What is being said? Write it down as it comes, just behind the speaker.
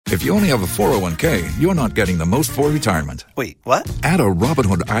If you only have a 401k, you're not getting the most for retirement. Wait, what? Add a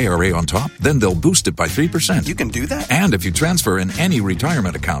Robinhood IRA on top, then they'll boost it by 3%. You can do that? And if you transfer in any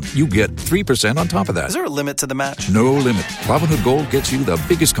retirement account, you get 3% on top of that. Is there a limit to the match? No limit. Robinhood Gold gets you the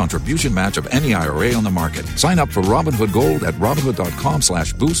biggest contribution match of any IRA on the market. Sign up for Robinhood Gold at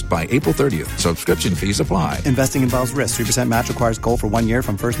Robinhood.com/boost by April 30th. Subscription fees apply. Investing involves risk. 3% match requires gold for 1 year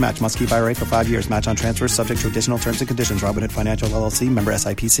from first match. Must keep IRA for 5 years. Match on transfers subject to additional terms and conditions. Robinhood Financial LLC, member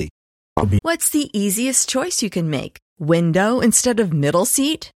SIPC. What's the easiest choice you can make? Window instead of middle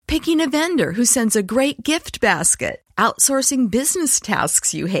seat? Picking a vendor who sends a great gift basket? Outsourcing business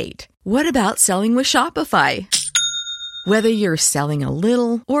tasks you hate? What about selling with Shopify? Whether you're selling a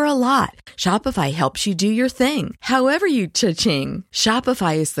little or a lot, Shopify helps you do your thing, however you cha-ching.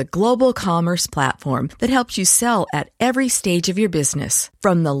 Shopify is the global commerce platform that helps you sell at every stage of your business.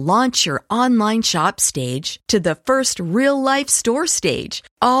 From the launch your online shop stage to the first real-life store stage,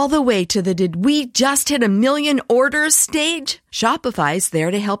 all the way to the did we just hit 1 million orders stage. Shopify's there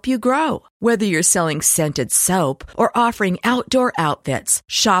to help you grow. Whether you're selling scented soap or offering outdoor outfits,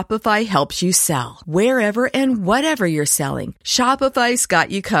 Shopify helps you sell. Wherever and whatever you're selling, Shopify's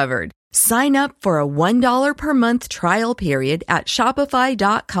got you covered. Sign up for a $1 per month trial period at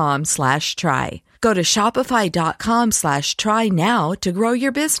shopify.com/try. Go to shopify.com/try now to grow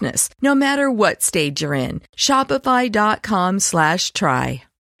your business, no matter what stage you're in. Shopify.com/try.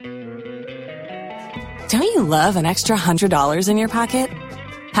 Don't you love an extra $100 in your pocket?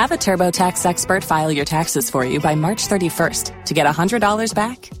 Have a TurboTax expert file your taxes for you by March 31st to get $100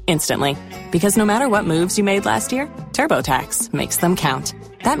 back instantly. Because no matter what moves you made last year, TurboTax makes them count.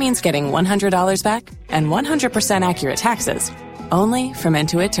 That means getting $100 back and 100% accurate taxes, only from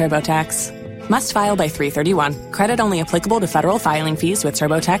Intuit TurboTax. Must file by 3/31. Credit only applicable to federal filing fees with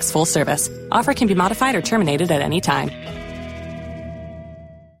TurboTax full service. Offer can be modified or terminated at any time.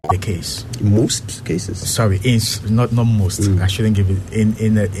 The case. Most cases. Sorry, not most. I shouldn't give it.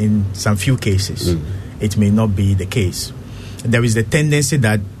 In some few cases, it may not be the case. There is the tendency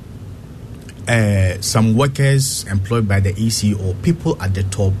that some workers employed by the EC or people at the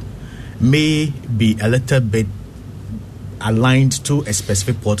top may be a little bit aligned to a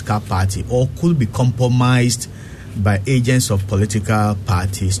specific political party or could be compromised by agents of political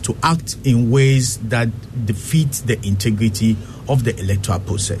parties to act in ways that defeat the integrity of the electoral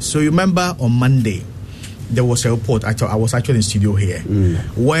process. So you remember on Monday, there was a report, I was actually in studio here,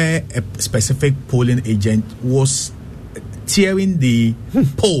 where a specific polling agent was tearing the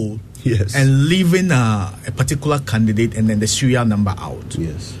poll and leaving a particular candidate and then the serial number out.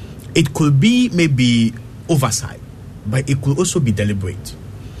 Yes. It could be maybe oversight, but it could also be deliberate.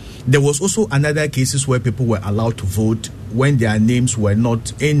 There was also another cases where people were allowed to vote when their names were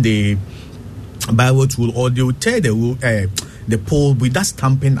not in the ballot rule, or they would tear the poll with that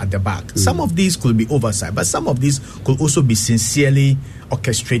stamping at the back. Some of these could be oversight, but some of these could also be sincerely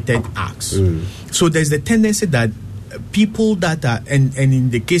orchestrated acts. So there's the tendency that people that are, and in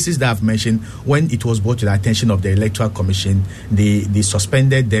the cases that I've mentioned, when it was brought to the attention of the Electoral Commission, they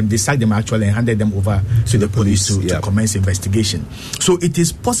suspended them, they sacked them actually and handed them over to the police to commence investigation. So it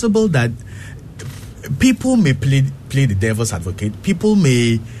is possible that people may play the devil's advocate. People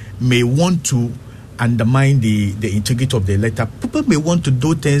may want to undermine the integrity of the elector. People may want to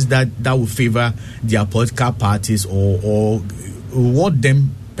do things that will favor their political parties or reward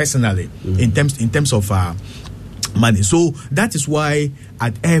them personally in terms of money. So that is why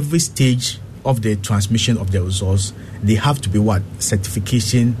at every stage of the transmission of the results, they have to be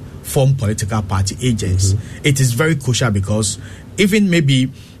certification from political party agents. It is very crucial because even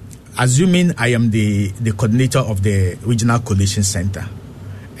maybe assuming I am the coordinator of the regional coalition center,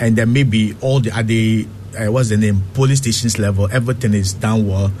 and then maybe all the other police stations level, everything is done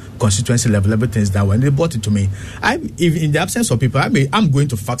well, constituency level, everything is done well, and they brought it to me. In the absence of people, I'm going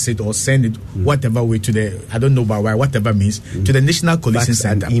to fax it or send it whatever way to the, I don't know by why, whatever means, to the National Coalition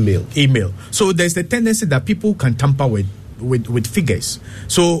Center. Email. So there's the tendency that people can tamper with figures.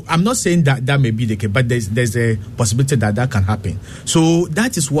 So I'm not saying that may be the case, but there's a possibility that can happen. So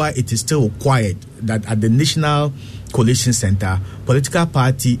that is why it is still required that at the National Coalition Center, political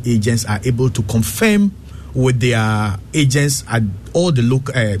party agents are able to confirm with their agents at all the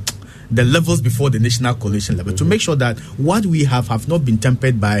local the levels before the national coalition level to make sure that what we have not been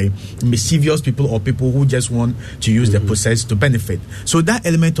tempered by mischievous people or people who just want to use the process to benefit. So that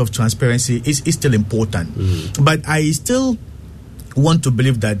element of transparency is still important. But I still want to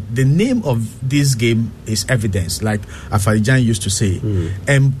believe that the name of this game is evidence, like Afarijan used to say.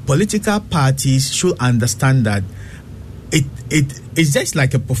 And political parties should understand that it's just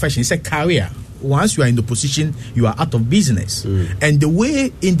like a profession, it's a career. once you are in the position, you are out of business. And the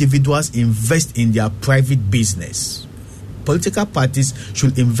way individuals invest in their private business, political parties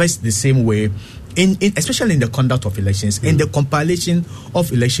should invest the same way, in especially in the conduct of elections and the compilation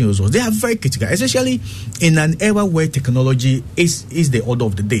of election results. They are very critical, especially in an era where technology is the order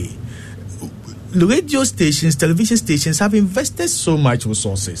of the day. Radio stations, television stations have invested so much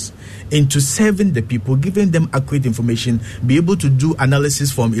resources into serving the people, giving them accurate information, be able to do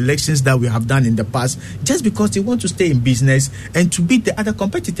analysis from elections that we have done in the past, just because they want to stay in business and to beat the other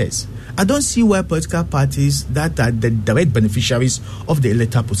competitors. I don't see why political parties that are the direct beneficiaries of the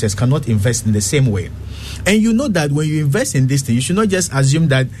electoral process cannot invest in the same way. And you know that when you invest in this thing, you should not just assume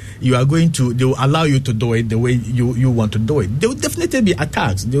that you are going to, they will allow you to do it the way you want to do it. There will definitely be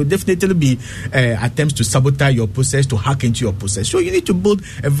attacks. There will definitely be attempts to sabotage your process, to hack into your process. So you need to build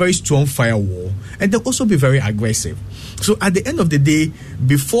a very strong firewall, and they'll also be very aggressive. So at the end of the day,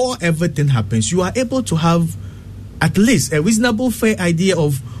 before everything happens, you are able to have at least a reasonable, fair idea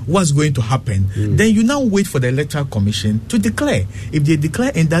of what's going to happen. Then you now wait for the Electoral Commission to declare. If they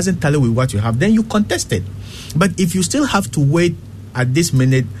declare and doesn't tally with what you have, then you contest it. But if you still have to wait at this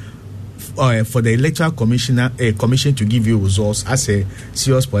minute for the Electoral Commission to give you results as a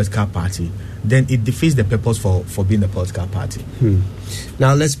serious political party, then it defeats the purpose for being a political party.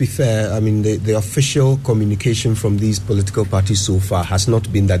 Now, let's be fair. I mean, the official communication from these political parties so far has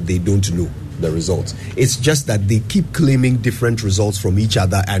not been that they don't know the results. It's just that they keep claiming different results from each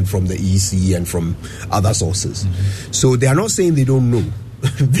other and from the EC and from other sources. So they are not saying they don't know.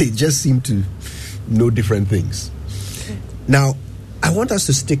 They just seem to know different things. Now, I want us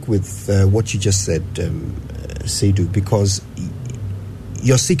to stick with what you just said, Seydou, because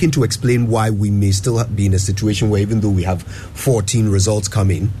you're seeking to explain why we may still be in a situation where even though we have 14 results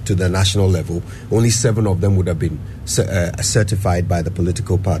coming to the national level, only 7 of them would have been certified by the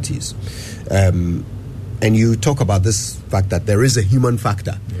political parties. And you talk about this fact that there is a human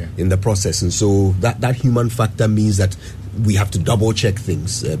factor in the process. And so that human factor means that we have to double check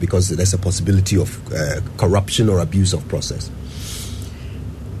things because there's a possibility of corruption or abuse of process.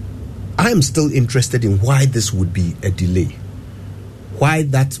 I am still interested in why this would be a delay. Why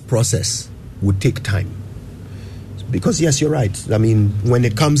that process would take time. Because yes, you're right. I mean, when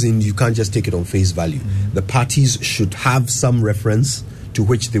it comes in, you can't just take it on face value. The parties should have some reference to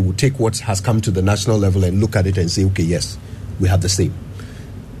which they would take what has come to the national level and look at it and say, okay, yes, we have the same.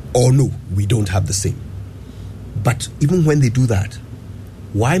 Or no, we don't have the same. But even when they do that,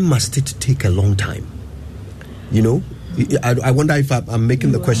 why must it take a long time? You know, I wonder if I'm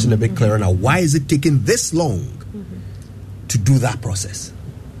making the question a bit clearer now. Why is it taking this long to do that process?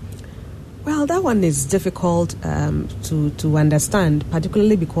 Well, that one is difficult to understand,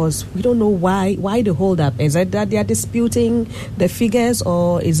 particularly because we don't know why the hold-up. Is it that they are disputing the figures,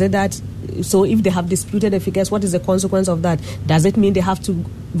 or is it that, so if they have disputed the figures, what is the consequence of that? Does it mean they have to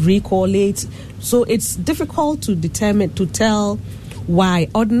recollate? So it's difficult to tell why.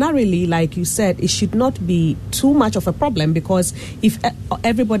 Ordinarily, like you said, it should not be too much of a problem, because if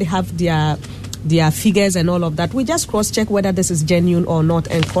everybody have their figures and all of that, we just cross-check whether this is genuine or not,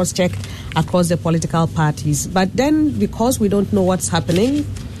 and cross-check across the political parties. But then, because we don't know what's happening,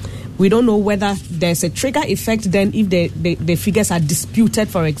 we don't know whether there's a trigger effect then if the figures are disputed,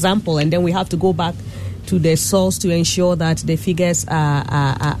 for example, and then we have to go back to the source to ensure that the figures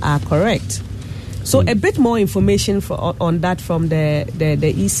are correct. So a bit more information on that from the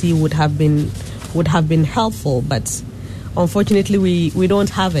EC would have been helpful, but unfortunately, we don't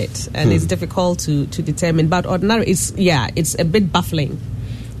have it, and it's difficult to determine. But ordinarily, it's a bit baffling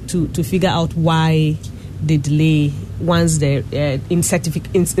to figure out why the delay once they're in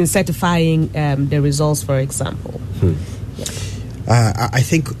certifying the results, for example. I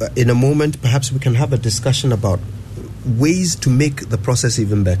think in a moment, perhaps we can have a discussion about ways to make the process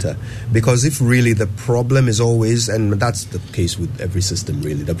even better, because if really the problem is always, and that's the case with every system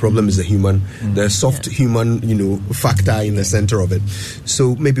really, the problem is the soft human factor in the center of it.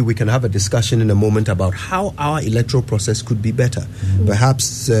 So maybe we can have a discussion in a moment about how our electoral process could be better,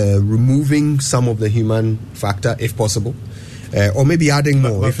 perhaps removing some of the human factor if possible, or maybe adding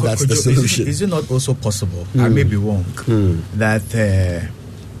more if that's the solution. Is it not also possible, I may be wrong, that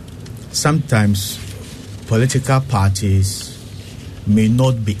sometimes political parties may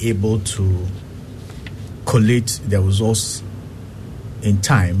not be able to collate the results in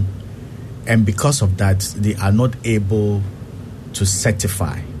time, and because of that, they are not able to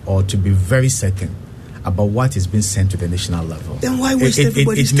certify or to be very certain about what is being sent to the national level. Then why waste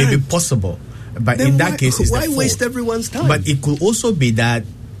everybody's time? It may be possible, but then in that case, it's why the waste fault. Everyone's time? But it could also be that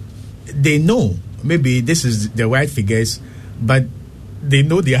they know maybe this is the right figures, but they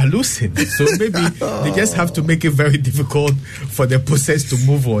know they are losing. So maybe they just have to make it very difficult for the process to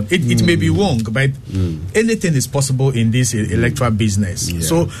move on. It may be wrong, but anything is possible in this electoral business. Yeah.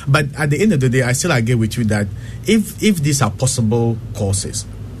 So, but at the end of the day, I still agree with you that if these are possible causes,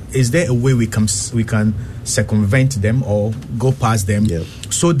 is there a way we can circumvent them or go past them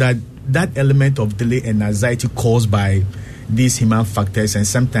so that element of delay and anxiety caused by these human factors and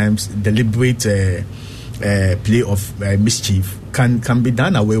sometimes deliberate play of mischief can be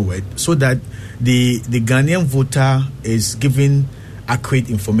done away with, so that the Ghanaian voter is given accurate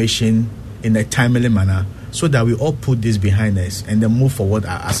information in a timely manner, so that we all put this behind us and then move forward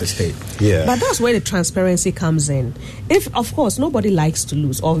as a state. Yeah. But that's where the transparency comes in. If, of course, nobody likes to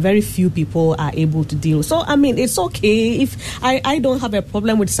lose, or very few people are able to deal. So, I mean, it's okay if I don't have a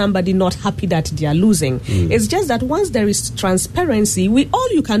problem with somebody not happy that they are losing. It's just that once there is transparency,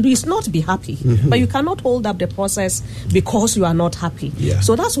 all you can do is not be happy. But you cannot hold up the process because you are not happy. Yeah.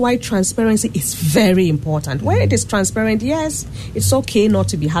 So that's why transparency is very important. When it is transparent, yes, it's okay not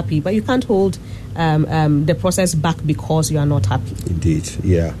to be happy, but you can't hold the process back because you are not happy. Indeed,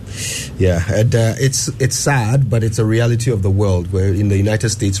 yeah. And it's sad, but it's a reality of the world. We're in the United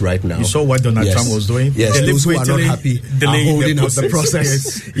States right now. You saw what Donald Trump was doing. Yes, those who are not happy are holding up the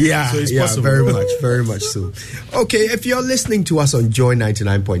process. Yes. So very much so. Okay, if you're listening to us on Joy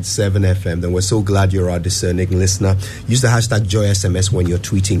 99.7 FM, then we're so glad you're our discerning listener. Use the hashtag JoySMS when you're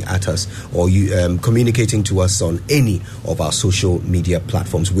tweeting at us or you communicating to us on any of our social media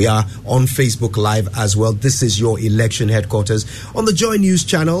platforms. We are on Facebook Live as well. This is your election headquarters on the Joy News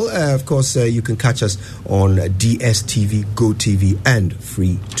channel. Of course, you can catch us on DSTV, GoTV, and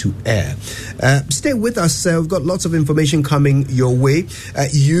free to air. Stay with us. We've got lots of information coming your way.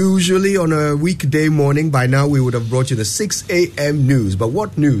 Usually on a weekday morning, by now we would have brought you the 6 a.m. news. But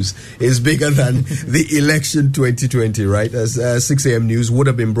what news is bigger than the election 2020, right? As 6 a.m. news would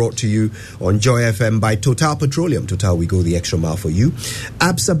have been brought to you on Joy FM by Total Petroleum. Total, we go the extra mile for you.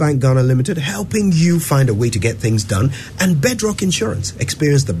 Absa Bank Ghana Limited, helping you find a way to get things done. And Bedrock Insurance.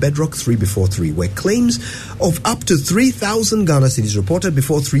 Experience the Bedrock 3 before 3, where claims of up to 3,000 Ghana cedis reported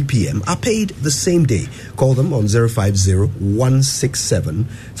before 3 p.m. are paid the same day. Call them on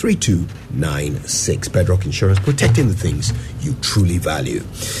 050-167-3296. Bedrock Insurance, protecting the things you truly value.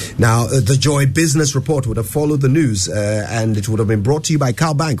 Now, the Joy Business Report would have followed the news, and it would have been brought to you by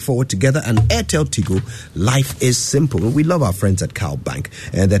Cal Bank, Forward Together, and Airtel Tigo. Life is simple. We love our friends at Cal Bank,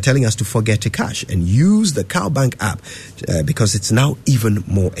 and they're telling us to forget to cash and use the Cal Bank app because it's now even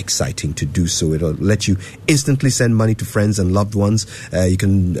more exciting to do so. It'll let you instantly send money to friends and loved ones. You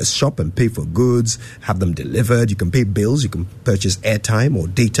can shop and pay for goods, have them delivered. You can pay bills. You can purchase airtime or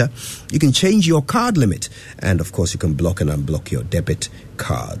data. You can change your card limit. And, of course, you can block and unblock your debit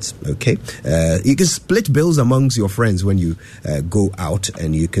cards. Okay, you can split bills amongst your friends when you go out,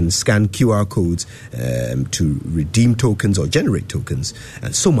 and you can scan QR codes to redeem tokens or generate tokens,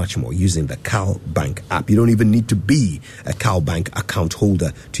 and so much more using the Cal Bank app. You don't even need to be a Cal Bank account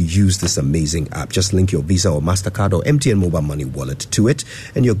holder to use this amazing app. Just link your Visa or MasterCard or MTN mobile money wallet to it,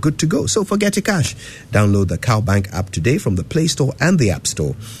 and you're good to go. So forget to cash. Download the Cal Bank app today from the Play Store and the App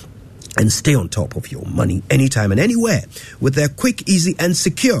Store, and stay on top of your money anytime and anywhere with their quick, easy, and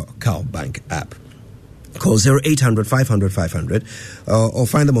secure Cal Bank app. Call 0800-500-500 or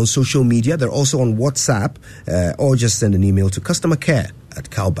find them on social media. They're also on WhatsApp, or just send an email to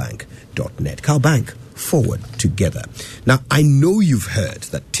customercare@calbank.net. Cal Bank, forward together. Now, I know you've heard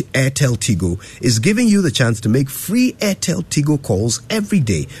that Airtel Tigo is giving you the chance to make free Airtel Tigo calls every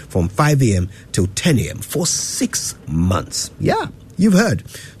day from 5 a.m. till 10 a.m. for 6 months. Yeah. You've heard.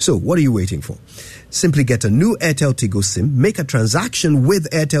 So what are you waiting for? Simply get a new Airtel Tigo SIM, make a transaction with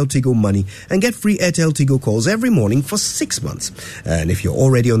Airtel Tigo Money, and get free Airtel Tigo calls every morning for 6 months. And if you're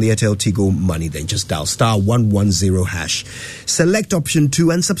already on the Airtel Tigo Money, then just dial *110#. Select option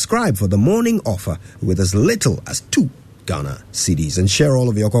 2 and subscribe for the morning offer with as little as 2 Ghana cedis, and share all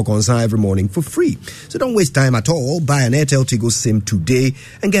of your kokonsa every morning for free. So don't waste time at all. Buy an Airtel Tigo SIM today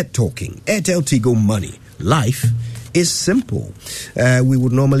and get talking. Airtel Tigo Money. Life is simple. We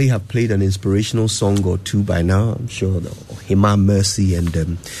would normally have played an inspirational song or two by now. I'm sure the Ohima Mercy and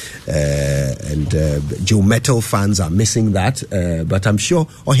Joe Metal fans are missing that. But I'm sure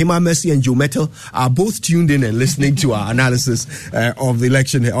Ohima Mercy and Joe Metal are both tuned in and listening to our analysis of the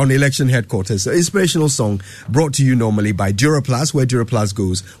election on election headquarters. So inspirational song brought to you normally by Duraplast, where Duraplast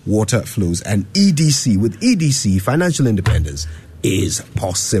goes, water flows, and EDC. With EDC, financial independence is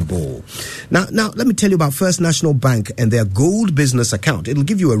possible. Now, let me tell you about First National Bank and their Gold Business Account. It'll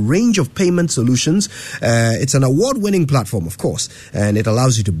give you a range of payment solutions. It's an award-winning platform, of course, and it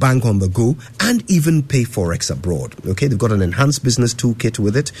allows you to bank on the go and even pay forex abroad. Okay, they've got an enhanced business toolkit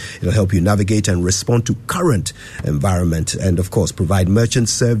with it. It'll help you navigate and respond to current environment, and of course, provide merchant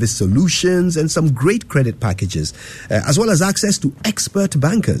service solutions and some great credit packages, as well as access to expert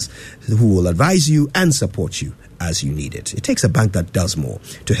bankers who will advise you and support you as you need it. It takes a bank that does more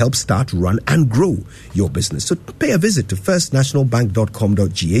to help start, run, and grow your business. So pay a visit to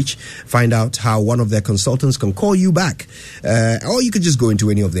firstnationalbank.com.gh. Find out how one of their consultants can call you back. Or you can just go into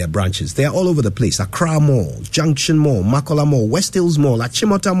any of their branches. They're all over the place. Accra Mall, Junction Mall, Makola Mall, West Hills Mall,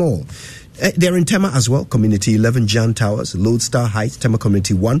 Achimota Mall. They're in Tema as well, Community 11 Jan Towers, Lodestar Heights, Tema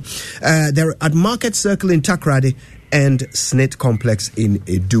Community 1. They're at Market Circle in Takrady and SNIT Complex in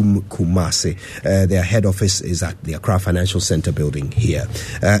Edum, Kumasi. Their head office is at the Accra Financial Center building here.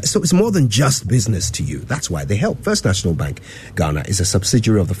 So it's more than just business to you. That's why they help. First National Bank Ghana is a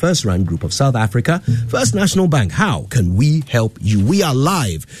subsidiary of the First Rand Group of South Africa. First National Bank, how can we help you? We are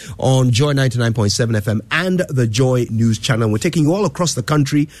live on Joy 99.7 FM and the Joy News Channel. We're taking you all across the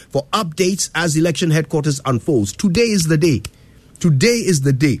country for updates as election headquarters unfolds. Today is the day. Today is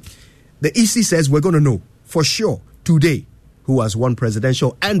the day. The EC says we're going to know for sure today who has won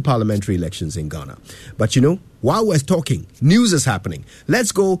presidential and parliamentary elections in Ghana. But you know, while we're talking, news is happening.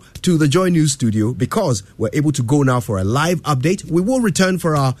 Let's go to the Joy News studio because we're able to go now for a live update. We will return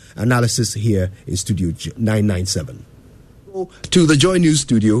for our analysis here in Studio 997. To the Joy News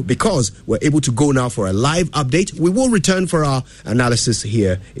studio because we're able to go now for a live update. We will return for our analysis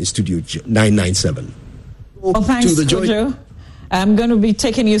here in Studio 997. Well, thanks, Kojo. I'm going to be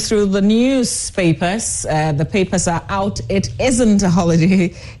taking you through the newspapers. The papers are out. It isn't a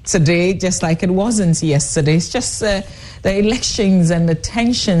holiday today, just like it wasn't yesterday. It's just the elections and the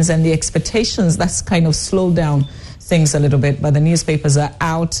tensions and the expectations that's kind of slowed down things a little bit. But the newspapers are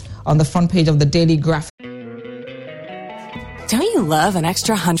out on the front page of the Daily Graphic. Don't you love an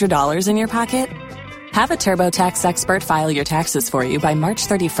extra $100 in your pocket? Have a TurboTax expert file your taxes for you by March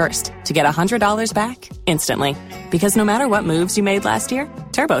 31st to get $100 back instantly. Because no matter what moves you made last year,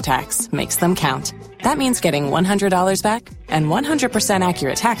 TurboTax makes them count. That means getting $100 back and 100%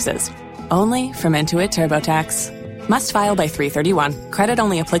 accurate taxes, only from Intuit TurboTax. Must file by 3/31. Credit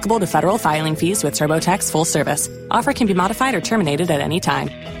only applicable to federal filing fees with TurboTax full service. Offer can be modified or terminated at any time.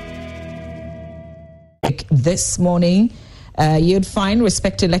 This morning, you'd find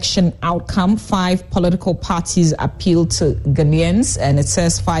respect election outcome. 5 political parties appeal to Ghanaians, and it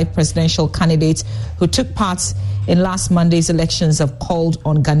says 5 presidential candidates who took part in last Monday's elections have called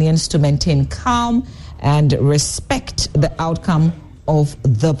on Ghanaians to maintain calm and respect the outcome of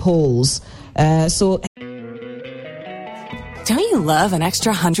the polls. Don't you love an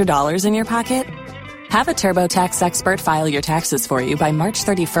extra $100 in your pocket? Have a TurboTax expert file your taxes for you by March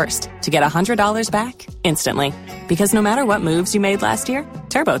 31st to get $100 back instantly. Because no matter what moves you made last year,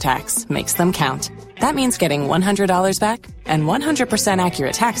 TurboTax makes them count. That means getting $100 back and 100%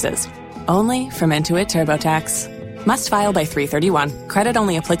 accurate taxes, only from Intuit TurboTax. Must file by 3/31. Credit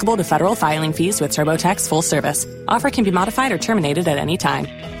only applicable to federal filing fees with TurboTax full service. Offer can be modified or terminated at any time.